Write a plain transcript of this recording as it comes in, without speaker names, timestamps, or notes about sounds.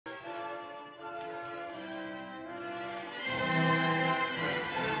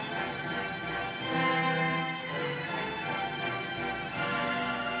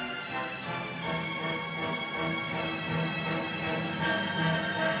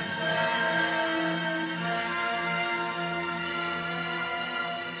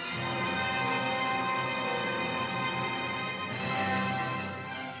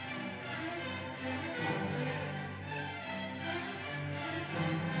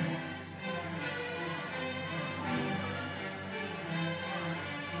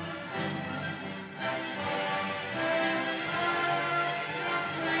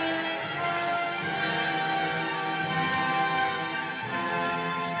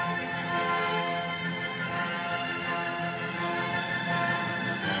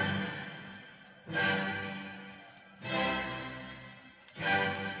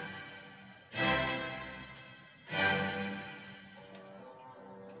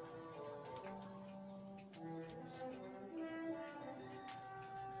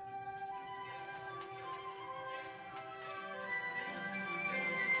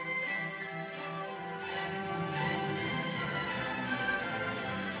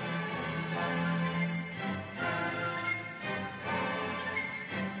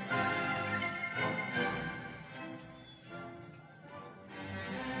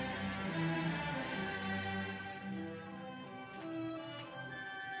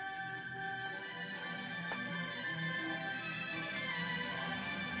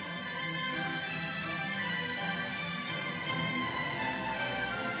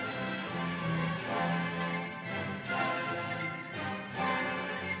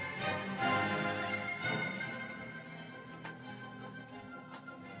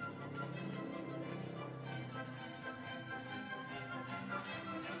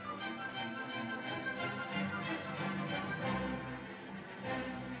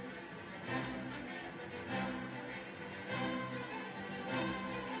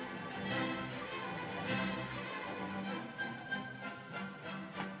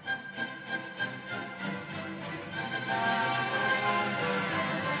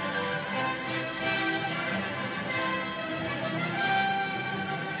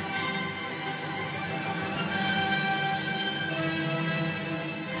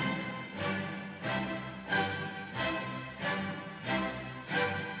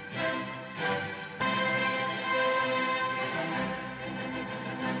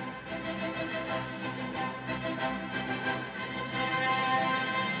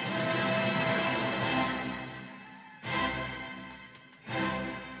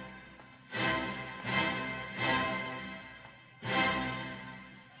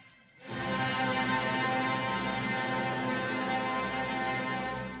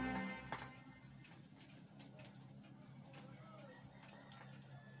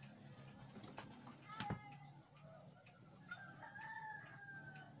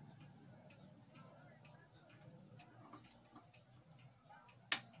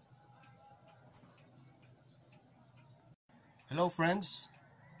Hello friends,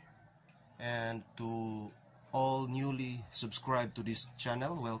 and to all newly subscribed to this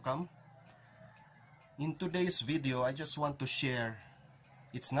channel, welcome. In today's video, I just want to share,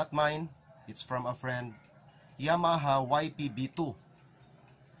 it's not mine, it's from a friend, Yamaha YP-B2.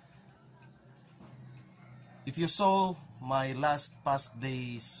 If you saw my past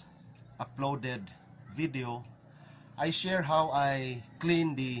days uploaded video, I share how I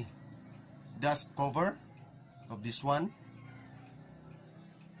clean the dust cover of this one.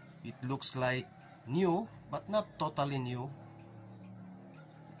 It looks like new, but not totally new.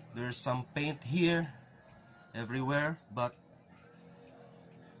 There's some paint here, everywhere, but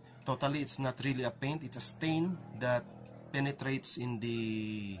totally it's not really a paint, it's a stain that penetrates in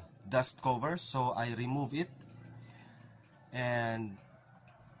the dust cover, so I remove it. And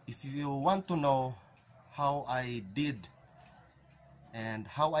if you want to know how I did and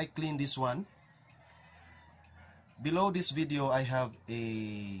how I clean this one, below this video I have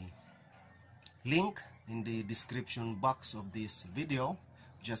a link in the description box of this video.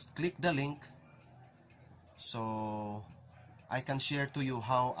 Just click the link so I can share to you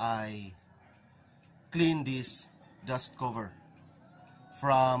how I clean this dust cover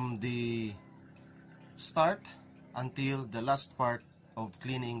from the start until the last part of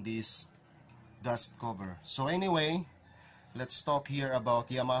cleaning this dust cover. So anyway, let's talk here about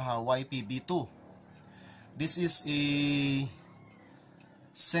Yamaha YP-B2. This is a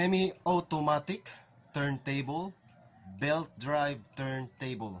semi-automatic turntable, belt drive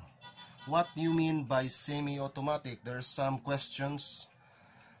turntable. What do you mean by semi-automatic? There's some questions.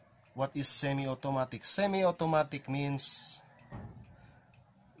 What is semi-automatic? Semi-automatic means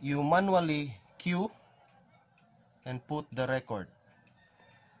you manually cue and put the record,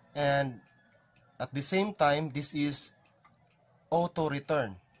 and at the same time this is auto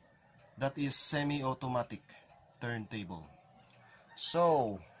return. That is semi-automatic turntable.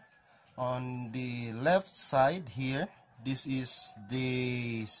 So on the left side here, this is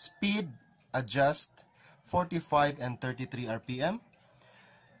the speed adjust 45 and 33 RPM.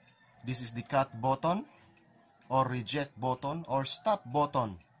 This is the cut button or reject button or stop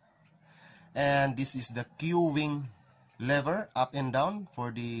button. And this is the cueing lever, up and down, for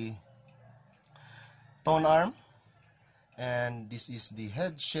the tone arm. And this is the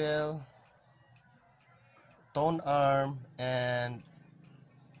head shell, tone arm, and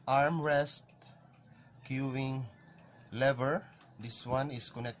armrest cueing lever. This one is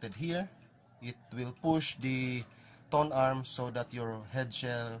connected here. It will push the tone arm so that your head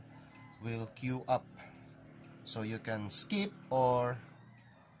shell will cue up, so you can skip or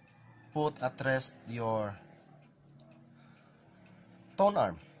put at rest your tone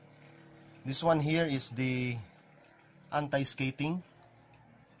arm. This one here is the anti-skating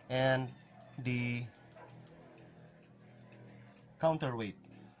and the counterweight.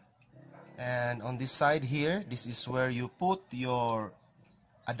 And on this side here, this is where you put your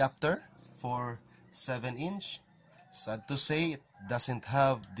adapter for 7-inch. Sad to say, it doesn't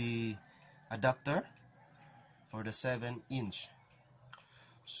have the adapter for the 7-inch.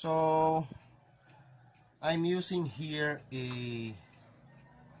 So I'm using here a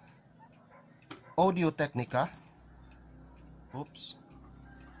Technica. Oops,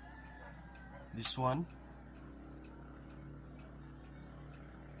 this one.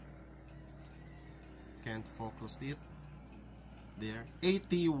 Can't focus it. There,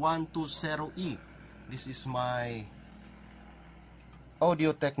 8120E. This is my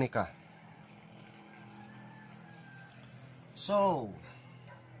Technica. So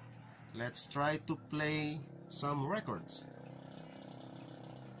let's try to play some records.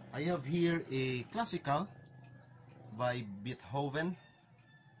 I have here a classical by Beethoven.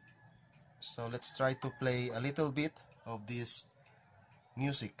 So let's try to play a little bit of this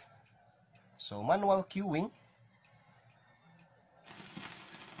music. So manual cueing.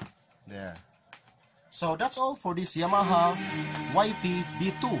 There. So that's all for this Yamaha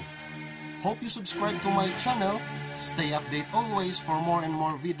YP-B2. Hope you subscribe to my channel. Stay updated always for more and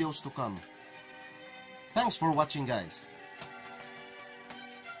more videos to come. Thanks for watching, guys.